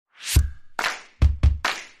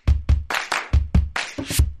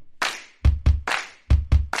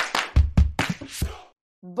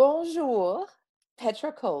Bonjour,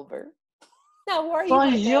 Petra Culver. How are you,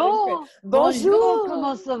 my darling friend? Bonjour, bonjour, Bonjour.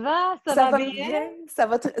 comment ça va? Ça Ça va va bien? bien? Ça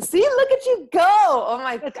va See, look at you go. Oh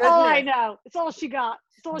my That's all I goodness. know. It's all she got.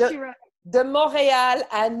 It's all De, she wrote. de Montréal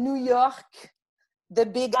à New York, the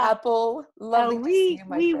Big Apple. Lovely to see Oui, you,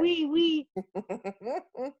 my oui, friend. oui,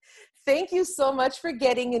 oui. Thank you so much for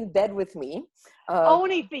getting in bed with me.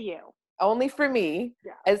 Only for you. Only for me,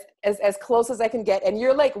 Yeah. as close as I can get. And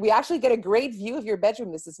you're like, we actually get a great view of your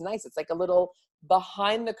bedroom. This is nice. It's like a little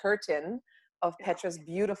behind the curtain of Petra's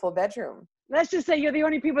beautiful bedroom. Let's just say you're the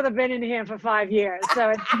only people that have been in here for 5 years.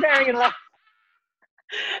 So it's very low.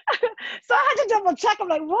 So I had to double check. I'm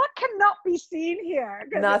like, what cannot be seen here?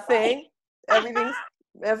 Nothing. Like,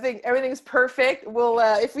 everything's perfect. We'll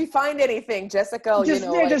if we find anything, Jessica,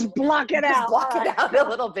 just block it out. Block it out a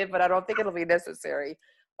little bit, but I don't think it'll be necessary.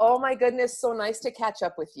 Oh my goodness, so nice to catch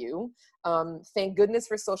up with you. Thank goodness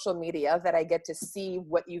for social media that I get to see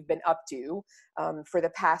what you've been up to for the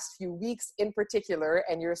past few weeks in particular.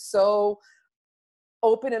 And you're so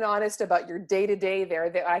open and honest about your day-to-day there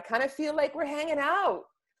that I kind of feel like we're hanging out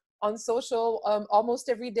on social almost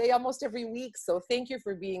every day, almost every week. So thank you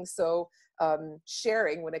for being so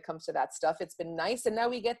sharing when it comes to that stuff. It's been nice. And now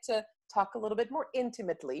we get to talk a little bit more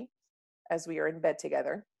intimately as we are in bed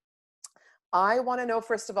together. I want to know,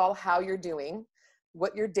 first of all, how you're doing,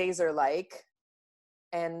 what your days are like,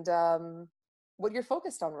 and what you're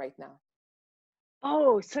focused on right now.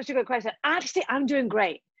 Oh, such a good question. Actually, I'm doing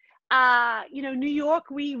great. New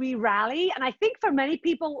York, we rally. And I think for many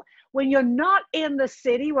people, when you're not in the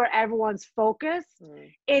city where everyone's focused,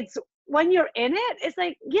 it's when you're in it, it's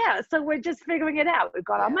like, yeah, so we're just figuring it out. We've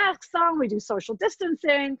got our masks on, we do social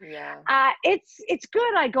distancing. It's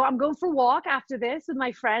good. I'm going for a walk after this with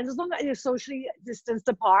my friends, as long as you're socially distanced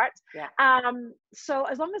apart. So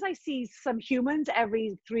as long as I see some humans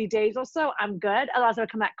every 3 days or so, I'm good. Otherwise I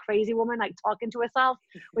become that crazy woman like talking to herself,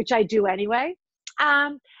 which I do anyway.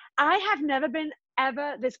 I have never been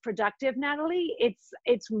ever this productive, Natalie.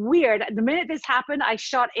 It's weird. The minute this happened, I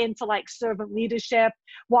shot into like servant leadership.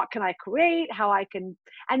 What can I create? How I can,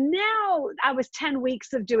 and now I was 10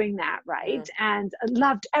 weeks of doing that, right? And I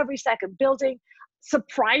loved every second building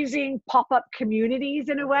surprising pop-up communities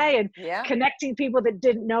in a way and connecting people that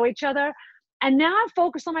didn't know each other. And now I'm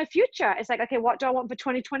focused on my future. It's like, okay, what do I want for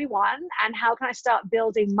 2021? And how can I start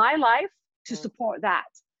building my life to support that?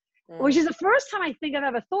 Which is the first time I think I've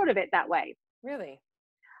ever thought of it that way. Really?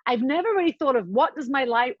 I've never really thought of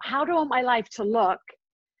how do I want my life to look?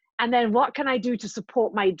 And then what can I do to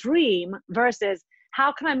support my dream versus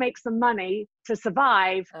how can I make some money to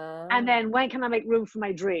survive? And then when can I make room for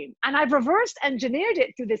my dream? And I've reversed engineered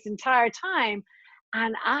it through this entire time.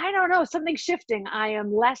 And I don't know, something's shifting. I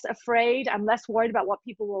am less afraid. I'm less worried about what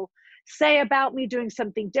people will say about me doing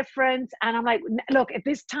something different. And I'm like, look, if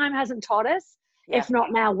this time hasn't taught us, if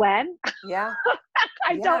not now, when?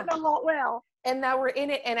 I don't know what will. And now we're in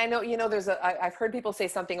it. And I know, I've heard people say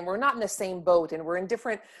something and we're not in the same boat and we're in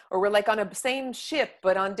different, or we're like on a same ship,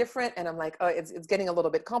 but on different. And I'm like, oh, it's getting a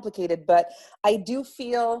little bit complicated, but I do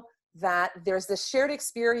feel that there's this shared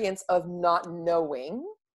experience of not knowing,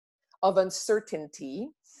 of uncertainty,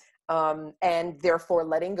 and therefore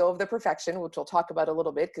letting go of the perfection, which we'll talk about a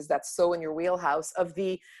little bit, because that's so in your wheelhouse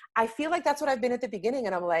I feel like that's what I've been at the beginning.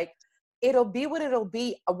 And I'm like, it'll be what it'll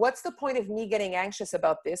be. What's the point of me getting anxious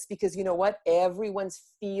about this? Because you know what? Everyone's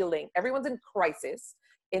in crisis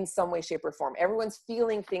in some way, shape, or form. Everyone's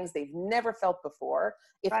feeling things they've never felt before.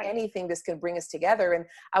 If anything, this can bring us together. And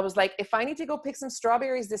I was like, if I need to go pick some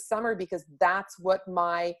strawberries this summer because that's what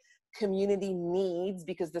my community needs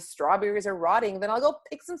because the strawberries are rotting, then I'll go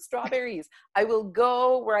pick some strawberries. I will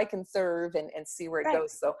go where I can serve and see where it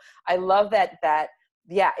goes. So I love that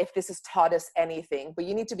if this has taught us anything, but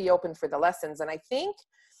you need to be open for the lessons. And I think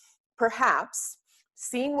perhaps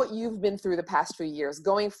seeing what you've been through the past few years,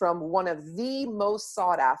 going from one of the most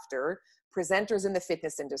sought after presenters in the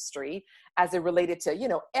fitness industry as it related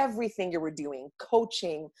to, everything you were doing,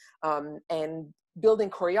 coaching, and building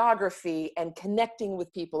choreography and connecting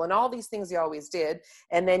with people and all these things you always did.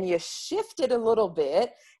 And then you shifted a little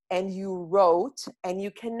bit and you wrote and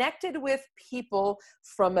you connected with people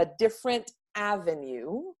from a different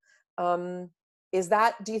avenue. Do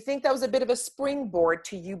you think that was a bit of a springboard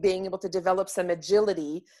to you being able to develop some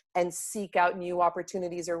agility and seek out new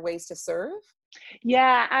opportunities or ways to serve?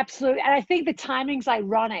 Yeah, absolutely. And I think the timing's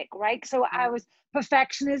ironic, right? So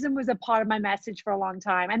perfectionism was a part of my message for a long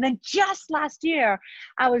time. And then just last year,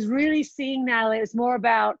 I was really seeing now it was more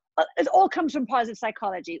about, it all comes from positive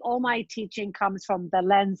psychology. All my teaching comes from the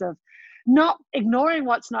lens of not ignoring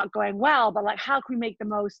what's not going well, but like, how can we make the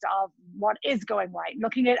most of what is going right?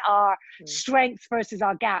 Looking at our strengths versus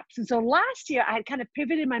our gaps. And so last year I had kind of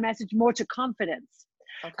pivoted my message more to confidence.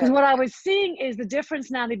 Because what I was seeing is the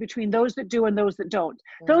difference, Natalie, between those that do and those that don't.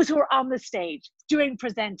 Those who are on the stage doing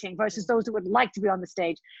presenting versus those that would like to be on the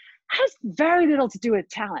stage has very little to do with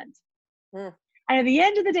talent. And at the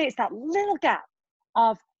end of the day, it's that little gap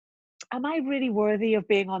of, am I really worthy of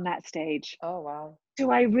being on that stage? Oh, wow.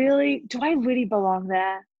 Do I really belong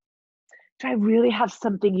there? Do I really have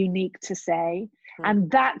something unique to say?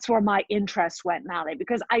 And that's where my interest went, Natalie,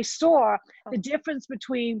 because I saw the difference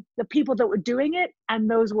between the people that were doing it and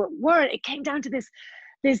those that weren't. It came down to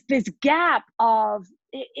this gap of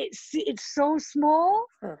it's so small,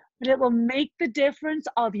 but it will make the difference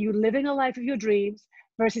of you living a life of your dreams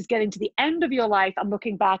versus getting to the end of your life and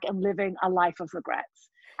looking back and living a life of regrets.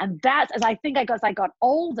 And that's, as I got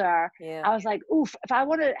older, I was like, oof, if I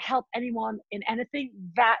want to help anyone in anything,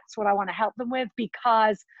 that's what I want to help them with,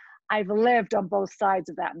 because I've lived on both sides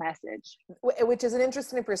of that message. Which is an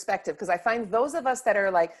interesting perspective, because I find those of us that are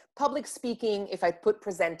like public speaking, if I put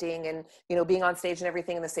presenting and, you know, being on stage and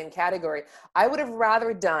everything in the same category, I would have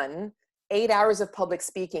rather done 8 hours of public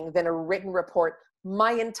speaking than a written report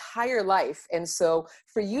my entire life. And so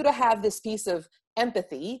for you to have this piece of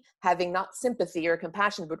empathy, having not sympathy or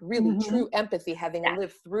compassion, but really true empathy, having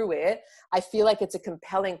lived through it, I feel like it's a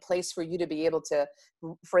compelling place for you to be able to,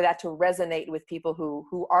 for that to resonate with people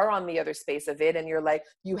who are on the other space of it. And you're like,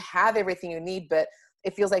 you have everything you need, but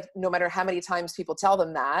it feels like no matter how many times people tell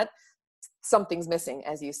them that, something's missing,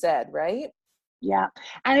 as you said, right? Yeah.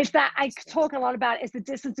 And it's that I talk a lot about is the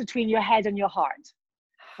distance between your head and your heart.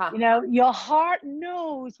 You know, your heart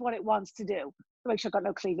knows what it wants to do. Make sure I've got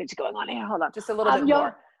no cleavage going on here. Hold on. Just a little bit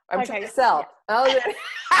more. I'm trying to sell. Yeah.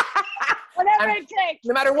 Whatever it takes.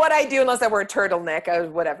 No matter what I do, unless I wear a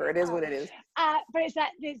turtleneck, whatever, it is what it is. But it's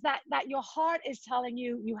that your heart is telling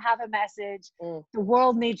you have a message. The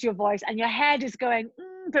world needs your voice, and your head is going,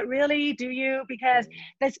 but really, do you? Because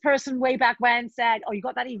this person way back when said, oh, you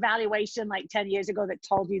got that evaluation like 10 years ago that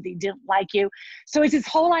told you they didn't like you. So it's this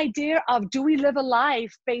whole idea of, do we live a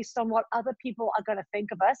life based on what other people are going to think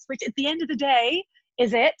of us, which at the end of the day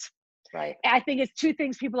is it. Right. I think it's two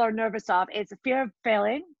things people are nervous of. It's a fear of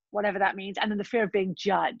failing, whatever that means, and then the fear of being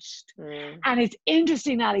judged. And it's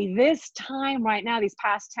interesting, Natalie, this time right now, these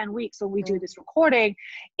past 10 weeks when we do this recording,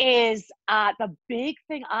 is the big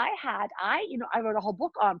thing I wrote a whole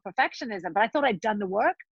book on perfectionism, but I thought I'd done the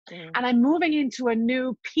work. And I'm moving into a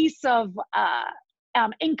new piece of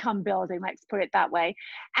income building, let's put it that way.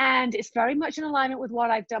 And it's very much in alignment with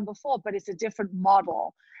what I've done before, but it's a different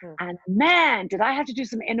model. And man, did I have to do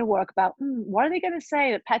some inner work about, what are they going to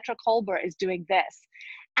say that Petra Colbert is doing this?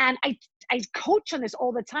 And I coach on this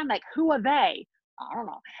all the time, like, who are they? I don't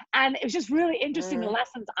know. And it was just really interesting, the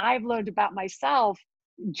lessons I've learned about myself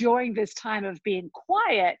during this time of being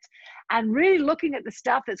quiet and really looking at the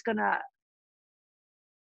stuff that's going to,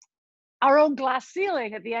 our own glass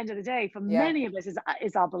ceiling at the end of the day, for many of us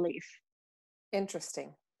is our belief.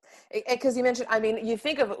 Interesting. Because you mentioned, I mean, you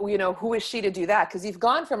think of, you know, who is she to do that? Because you've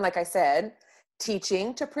gone from, like I said,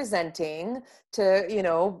 teaching to presenting to, you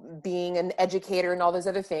know, being an educator and all those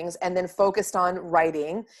other things, and then focused on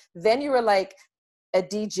writing. Then you were like a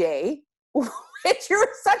DJ, which you're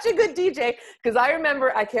such a good DJ. Because I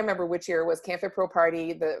can't remember which year it was, Camp Fit Pro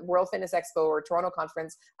Party, the World Fitness Expo or Toronto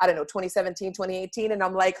Conference, I don't know, 2017, 2018. And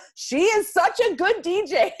I'm like, she is such a good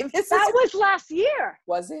DJ. That was last year.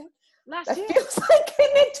 Was it? Last year. Feels like an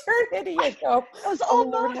eternity ago. It was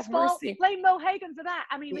almost blame Mo Hagan for that.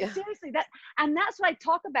 I mean, seriously, that's what I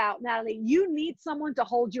talk about, Natalie. You need someone to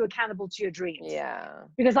hold you accountable to your dreams. Yeah.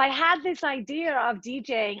 Because I had this idea of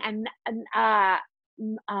DJing, and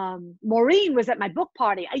Maureen was at my book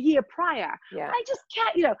party a year prior. Yeah. I just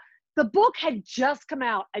can't, you know, the book had just come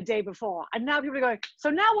out a day before, and now people are going, so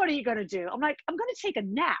now what are you going to do? I'm like, I'm going to take a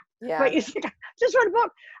nap. Yeah. But it's like, just wrote a book.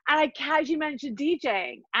 And I casually mentioned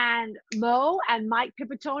DJing, and Mo and Mike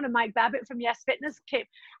Pipitone and Mike Babbitt from Yes Fitness came.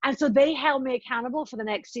 And so they held me accountable for the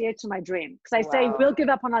next year to my dream. Because I say, we'll give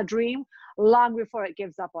up on our dream long before it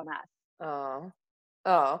gives up on us.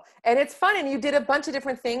 Oh, and it's fun. And you did a bunch of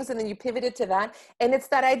different things, and then you pivoted to that. And it's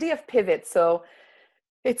that idea of pivot. So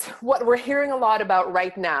it's what we're hearing a lot about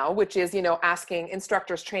right now, which is, you know, asking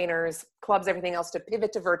instructors, trainers, clubs, everything else, to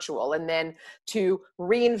pivot to virtual and then to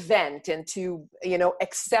reinvent and to,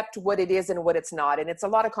 accept what it is and what it's not. And it's a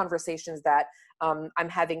lot of conversations that I'm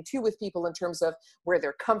having too with people in terms of where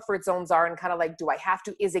their comfort zones are and kind of like, do I have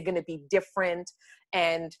to, is it going to be different?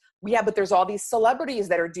 And yeah, but there's all these celebrities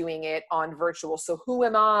that are doing it on virtual. So who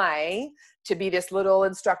am I to be this little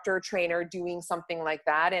instructor trainer doing something like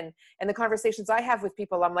that? And the conversations I have with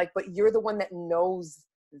people, I'm like, but you're the one that knows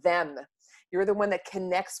them. You're the one that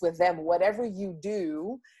connects with them. Whatever you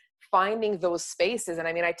do, finding those spaces. And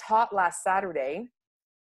I mean, I taught last Saturday,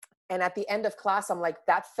 and at the end of class, I'm like,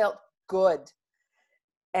 that felt good.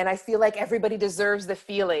 And I feel like everybody deserves the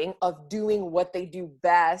feeling of doing what they do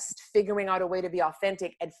best, figuring out a way to be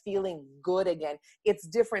authentic and feeling good again. It's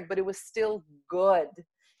different, but it was still good,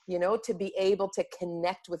 to be able to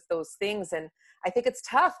connect with those things. And I think it's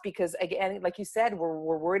tough because, again, like you said,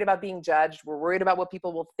 we're worried about being judged. We're worried about what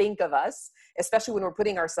people will think of us, especially when we're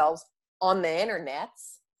putting ourselves on the internet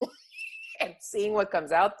and seeing what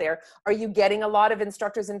comes out there. Are you getting a lot of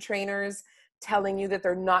instructors and trainers telling you that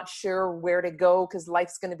they're not sure where to go because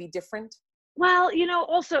life's going to be different? Well,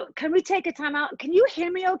 also, can we take a time out? Can you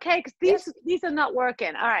hear me okay? Because these are not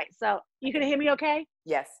working. All right. So you can hear me okay?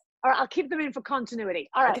 Yes. All right. I'll keep them in for continuity.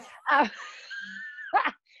 All right. Okay.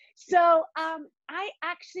 So I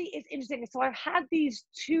actually, it's interesting. So I've had these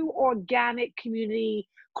 2 organic community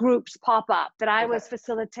groups pop up that I was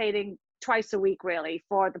facilitating twice a week, really,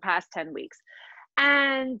 for the past 10 weeks.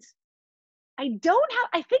 And I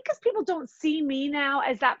think because people don't see me now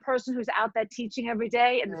as that person who's out there teaching every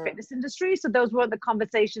day in the fitness industry. So those were the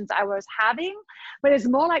conversations I was having, but it's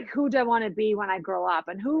more like, who do I want to be when I grow up,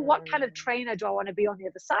 and what kind of trainer do I want to be on the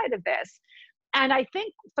other side of this? And I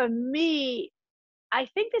think for me, I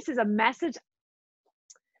think this is a message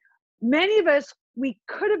many of us, we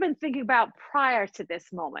could have been thinking about prior to this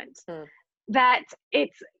moment. That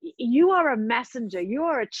you are a messenger, you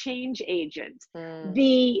are a change agent.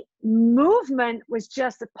 The movement was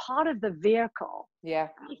just a part of the vehicle. Yeah.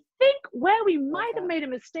 I think where we might have made a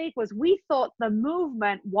mistake was we thought the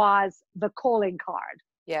movement was the calling card.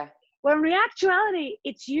 Yeah. When in actuality,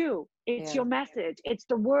 it's you. It's your message. It's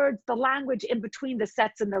the words, the language in between the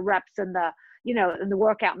sets and the reps and the, and the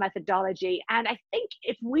workout methodology. And I think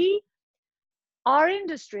if our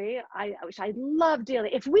industry, which I love dealing,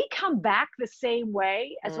 if we come back the same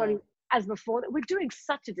way as before, that we're doing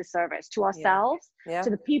such a disservice to ourselves, to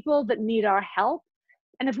the people that need our help.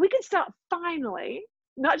 And if we can start finally,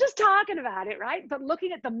 not just talking about it, right, but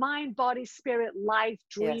looking at the mind, body, spirit, life,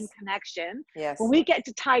 dream connection, when we get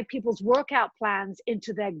to tie people's workout plans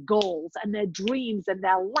into their goals and their dreams and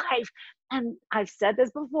their life. And I've said this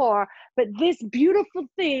before, but this beautiful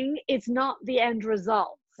thing is not the end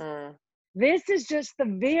result. This is just the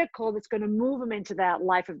vehicle that's going to move them into that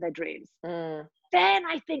life of their dreams. Then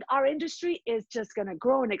I think our industry is just going to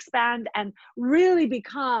grow and expand and really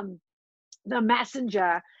become the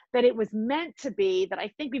messenger that it was meant to be. That I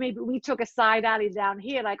think we took a side alley down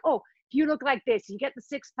here, like, oh, if you look like this, you get the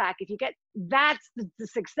 6-pack. If you get, that's the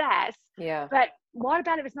success. Yeah. But what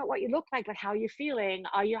about if it's not what you look like? Like, how are you feeling?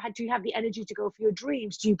 Do you have the energy to go for your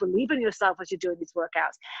dreams? Do you believe in yourself as you're doing these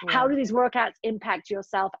workouts? How do these workouts impact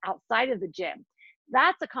yourself outside of the gym?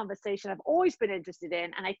 That's a conversation I've always been interested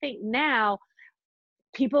in. And I think now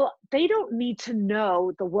people, they don't need to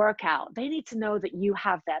know the workout. They need to know that you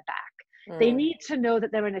have their back. They need to know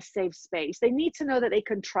that they're in a safe space. They need to know that they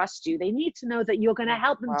can trust you. They need to know that you're going to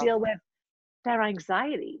help them deal with their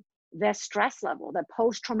anxiety, their stress level, their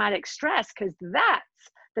post-traumatic stress, because that's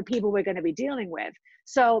the people we're going to be dealing with.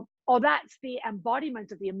 So, or that's the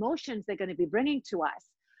embodiment of the emotions they're going to be bringing to us.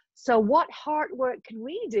 So what hard work can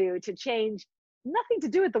we do to change? Nothing to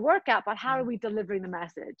do with the workout, but how are we delivering the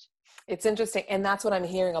message? It's interesting. And that's what I'm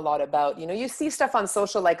hearing a lot about. You see stuff on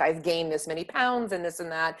social, like I've gained this many pounds and this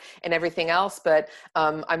and that and everything else. But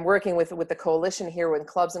I'm working with the coalition here with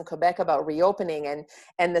clubs in Quebec about reopening,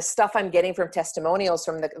 and the stuff I'm getting from testimonials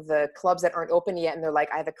from the clubs that aren't open yet. And they're like,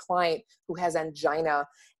 I have a client who has angina,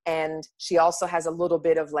 and she also has a little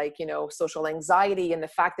bit of social anxiety, and the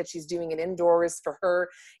fact that she's doing it indoors for her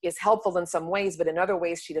is helpful in some ways, but in other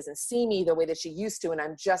ways she doesn't see me the way that she used to.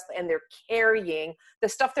 And they're carrying the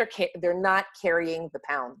stuff. They're not carrying the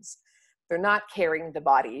pounds. They're not carrying the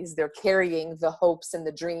bodies. They're carrying the hopes and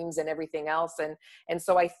the dreams and everything else. And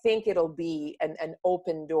so I think it'll be an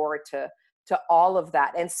open door to to all of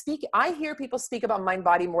that. And I hear people speak about mind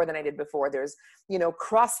body more than I did before. There's,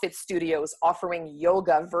 CrossFit studios offering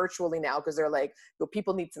yoga virtually now because they're like,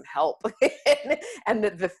 people need some help. And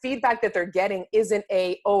the feedback that they're getting isn't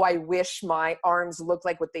I wish my arms looked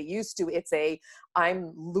like what they used to. It's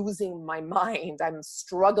I'm losing my mind. I'm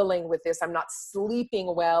struggling with this. I'm not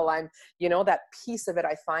sleeping well. That piece of it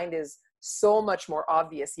I find is so much more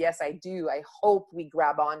obvious. Yes, I do. I hope we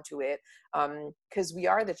grab onto it because we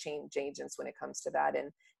are the change agents when it comes to that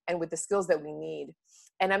and with the skills that we need.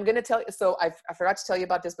 And I'm going to tell you, so I forgot to tell you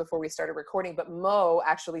about this before we started recording, but Mo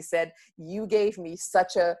actually said, you gave me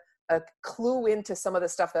such a clue into some of the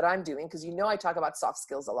stuff that I'm doing. Cause I talk about soft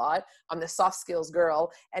skills a lot. I'm the soft skills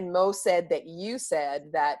girl. And Mo said that you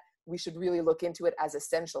said that we should really look into it as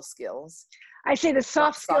essential skills. I say the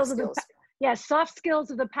soft skills. Soft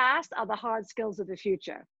skills of the past are the hard skills of the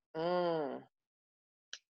future.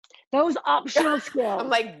 Those optional skills. I'm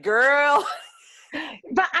like, girl.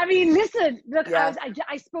 But I mean, listen, look, yeah.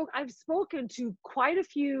 I've spoken to quite a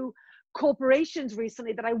few corporations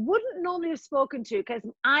recently that I wouldn't normally have spoken to because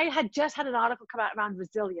I had just had an article come out around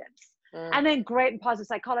resilience and then great and positive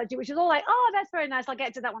psychology, which is all like, oh, that's very nice. I'll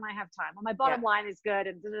get to that when I have time. Well, my bottom line is good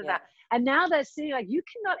and that. And now they're seeing like, you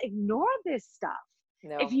cannot ignore this stuff.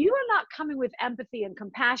 No. If you are not coming with empathy and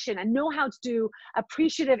compassion and know how to do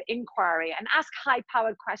appreciative inquiry and ask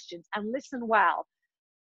high-powered questions and listen well,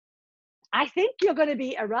 I think you're going to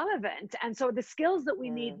be irrelevant. And so the skills that we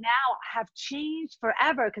need now have changed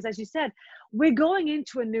forever. Because as you said, we're going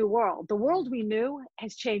into a new world. The world we knew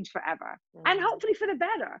has changed forever and hopefully for the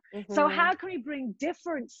better. So how can we bring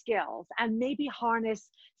different skills and maybe harness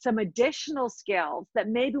some additional skills that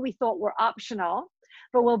maybe we thought were optional,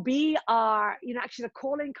 but will be our, actually the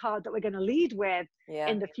calling card that we're going to lead with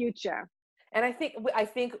in the future. And I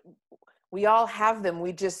think we all have them.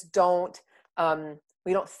 We just don't,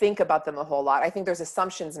 we don't think about them a whole lot. I think there's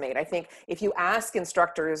assumptions made. I think if you ask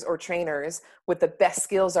instructors or trainers what the best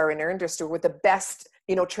skills are in their industry, what the best,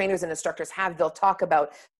 trainers and instructors have, they'll talk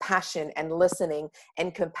about passion and listening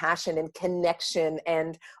and compassion and connection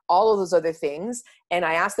and all of those other things. And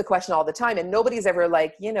I ask the question all the time and nobody's ever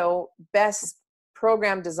like, best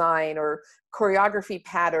program design or choreography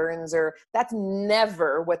patterns, or that's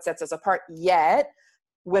never what sets us apart yet.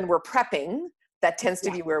 When we're prepping, that tends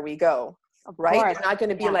to be where we go. Right? It's not going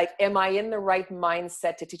to be like, am I in the right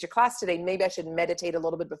mindset to teach a class today? Maybe I should meditate a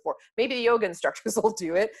little bit before. Maybe the yoga instructors will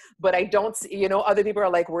do it, but I don't, other people are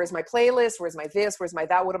like, where's my playlist? Where's my this? Where's my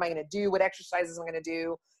that? What am I going to do? What exercises am I going to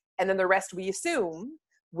do? And then the rest we assume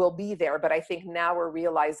will be there. But I think now we're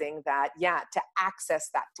realizing that, to access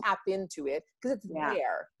that, tap into it because it's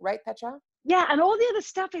there. Right, Petra? Yeah, and all the other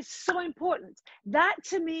stuff is so important. That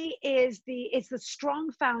to me is the strong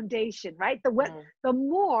foundation, right? The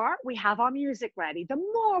more we have our music ready, the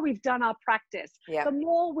more we've done our practice, the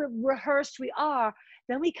more we're rehearsed we are,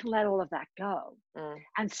 then we can let all of that go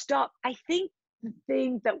and stop. I think the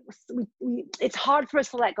thing that it's hard for us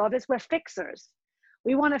to let go of is we're fixers.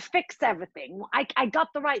 We want to fix everything. I got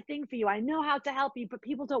the right thing for you. I know how to help you, but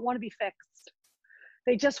people don't want to be fixed.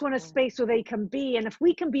 They just want a space where they can be. And if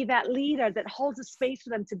we can be that leader that holds a space for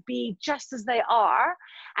them to be just as they are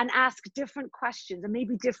and ask different questions and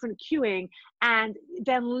maybe different cueing and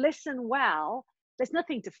then listen well, there's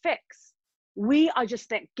nothing to fix. We are just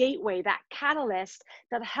that gateway, that catalyst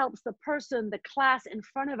that helps the person, the class in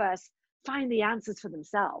front of us find the answers for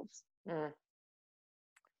themselves.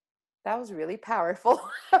 That was really powerful.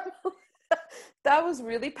 That was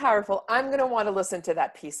really powerful. I'm going to want to listen to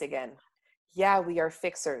that piece again. Yeah, we are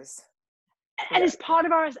fixers. And it's part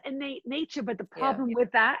of our innate nature, but the problem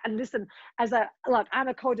with that, and listen, I'm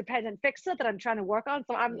a codependent fixer that I'm trying to work on,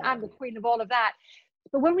 so I'm the queen of all of that.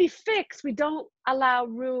 But when we fix, we don't allow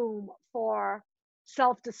room for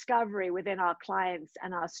self-discovery within our clients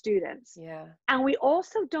and our students. Yeah. And we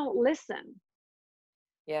also don't listen.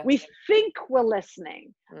 Yeah. We think we're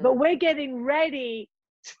listening, but we're getting ready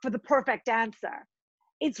for the perfect answer.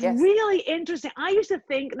 It's really interesting. I used to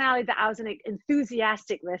think, Natalie, that I was an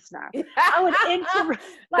enthusiastic listener. I would interrupt.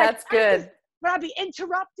 That's good. But I'd be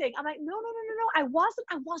interrupting. I'm like, no. I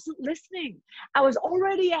wasn't listening. I was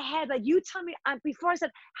already ahead. Like, you tell me, before I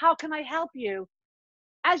said, how can I help you?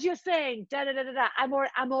 As you're saying, I'm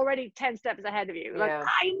already 10 steps ahead of you. Like,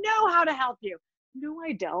 I know how to help you. No,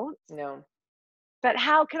 I don't. No. But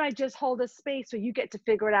how can I just hold a space where you get to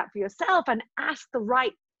figure it out for yourself and ask the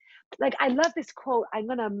right. Like, I love this quote. I'm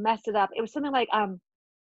going to mess it up. It was something like,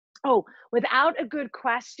 without a good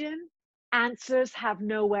question, answers have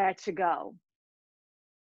nowhere to go.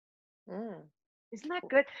 Isn't that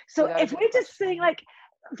good? So if we're just saying, like,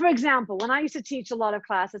 for example, when I used to teach a lot of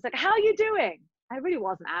classes, like, how are you doing? I really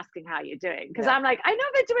wasn't asking how you're doing, because Yeah. I'm like, I know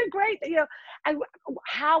they're doing great, you know. And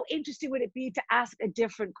how interesting would it be to ask a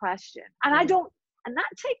different question? And I Mm. don't, and that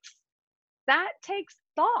takes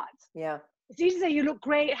thought. Yeah. It's easy to say you look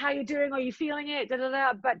great, how you doing, are you feeling it, da da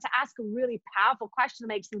da. But to ask a really powerful question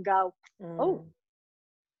that makes them go, oh. Mm.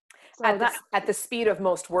 So that, At the speed of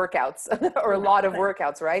most workouts or a lot of exactly.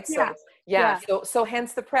 workouts, right? Yeah, So yeah, yeah, so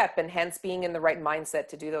hence the prep and hence being in the right mindset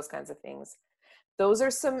to do those kinds of things. Those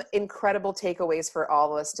are some incredible takeaways for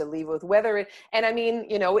all of us to leave with, whether it, and I mean,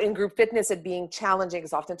 you know, in group fitness, it being challenging,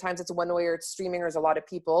 because oftentimes it's one way or it's streaming, there's a lot of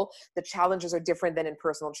people. The challenges are different than in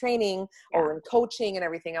personal training yeah, or in coaching and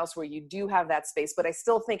everything else where you do have that space. But I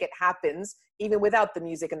still think it happens even without the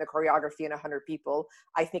music and the choreography and 100 people.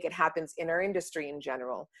 I think it happens in our industry in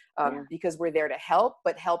general, yeah. because we're there to help,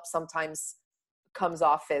 but help sometimes comes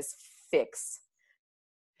off as fix.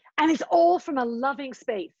 And it's all from a loving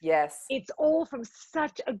space. Yes. It's all from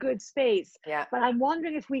such a good space. Yeah. But I'm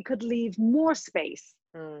wondering if we could leave more space,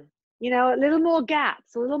 Mm. you know, a little more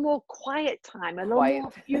gaps, a little more quiet time, a little Quiet.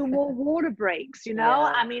 more, few more water breaks, you know?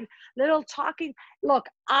 Yeah. I mean, little talking. Look,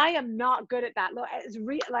 I am not good at that. Look, it's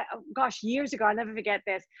like, oh, gosh, years ago, I'll never forget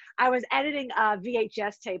this. I was editing a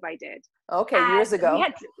VHS tape I did. Okay, years And we ago.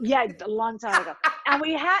 had to, yeah, a long time ago. And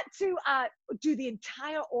we had to do the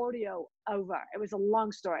entire audio over. It was a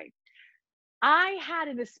long story. I had,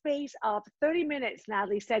 in the space of 30 minutes,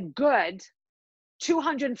 Natalie said, good,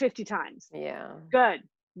 250 times. Yeah. Good,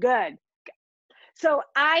 good. So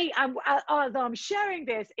although I'm sharing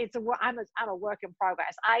this, I'm a work in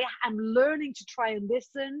progress. I am learning to try and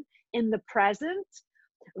listen in the present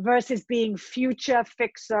versus being future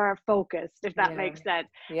fixer focused, if that Yeah. makes sense.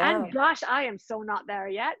 Yeah. And gosh, I am so not there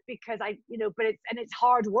yet, because but it's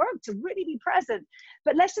hard work to really be present.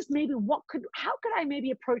 But let's just maybe, how could I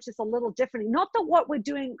maybe approach this a little differently? Not that what we're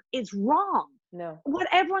doing is wrong. No. What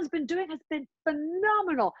everyone's been doing has been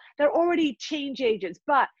phenomenal. They're already change agents,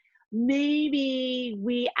 but maybe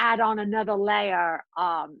we add on another layer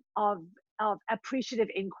of appreciative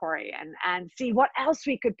inquiry, and see what else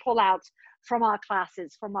we could pull out from our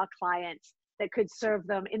classes, from our clients, that could serve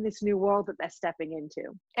them in this new world that they're stepping into.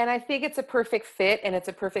 And I think it's a perfect fit and it's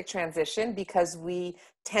a perfect transition, because we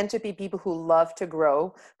tend to be people who love to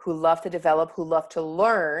grow, who love to develop, who love to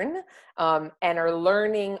learn, and our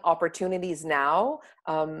learning opportunities now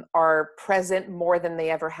are present more than they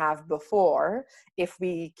ever have before if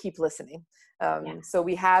we keep listening. So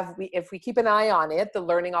if we keep an eye on it, the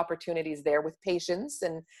learning opportunities there with patience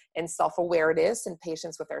and self-awareness and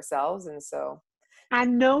patience with ourselves. And so,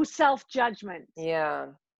 And no self-judgment. yeah.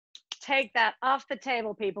 Take that off the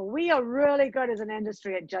table, people. We are really good as an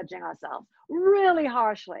industry at judging ourselves really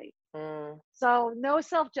harshly. Mm. So no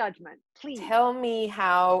self-judgment, please. Tell me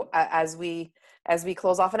how, as we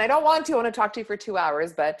close off, and I want to talk to you for 2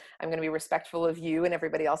 hours, but I'm going to be respectful of you and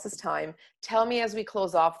everybody else's time. Tell me, as we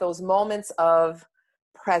close off, those moments of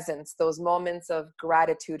presence, those moments of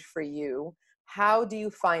gratitude for you. How do you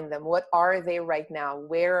find them? What are they right now?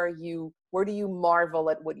 Where do you marvel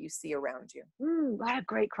at what you see around you? What a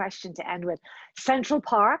great question to end with. Central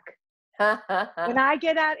Park. When I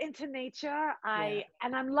get out into nature,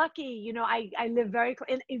 and I'm lucky, you know, I live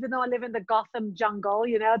even though I live in the Gotham jungle,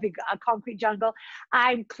 you know, the concrete jungle,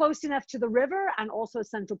 I'm close enough to the river and also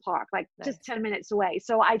Central Park, like just 10 minutes away.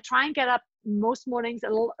 So I try and get up most mornings a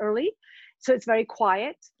little early, so it's very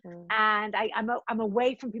quiet. And I'm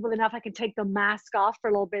away from people enough I can take the mask off for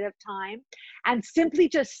a little bit of time, and simply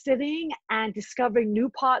just sitting and discovering new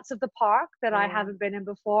parts of the park that I haven't been in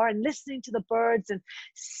before, and listening to the birds and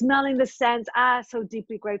smelling the scents. So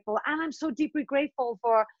deeply grateful. And I'm so deeply grateful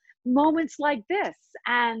for moments like this,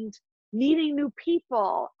 and meeting new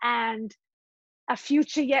people, and a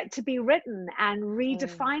future yet to be written, and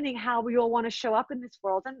redefining how we all want to show up in this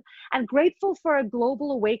world, and grateful for a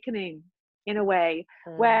global awakening, in a way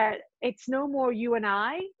where it's no more you and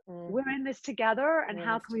I, we're in this together, and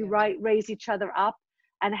how can we raise each other up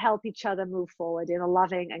and help each other move forward in a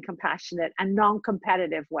loving and compassionate and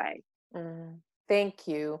non-competitive way. Thank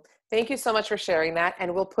you. Thank you so much for sharing that.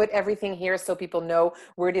 And we'll put everything here so people know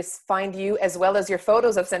where to find you, as well as your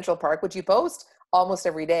photos of Central Park, which you post almost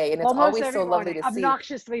every day. And it's always so lovely to see.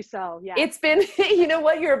 Obnoxiously so, yeah. It's been, you know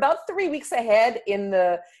what, you're about 3 weeks ahead in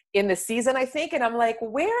the season, I think. And I'm like,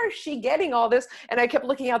 where is she getting all this? And I kept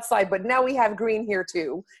looking outside, but now we have green here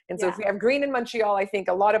too. And so if we have green in Montreal, I think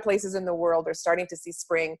a lot of places in the world are starting to see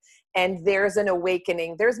spring, and there's an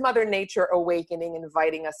awakening. There's Mother Nature awakening,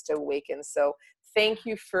 inviting us to awaken. So thank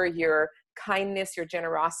you for your kindness, your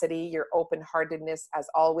generosity, your open-heartedness, as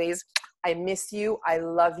always. I miss you. I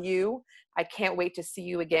love you. I can't wait to see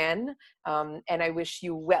you again. And I wish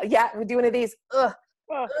you well. Yeah, we're doing one of these.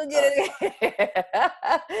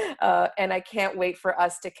 And I can't wait for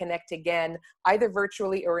us to connect again, either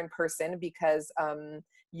virtually or in person, because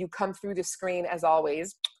you come through the screen as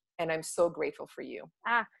always, and I'm so grateful for you.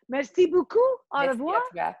 Merci beaucoup. Au Merci revoir.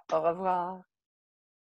 à toi. Au revoir.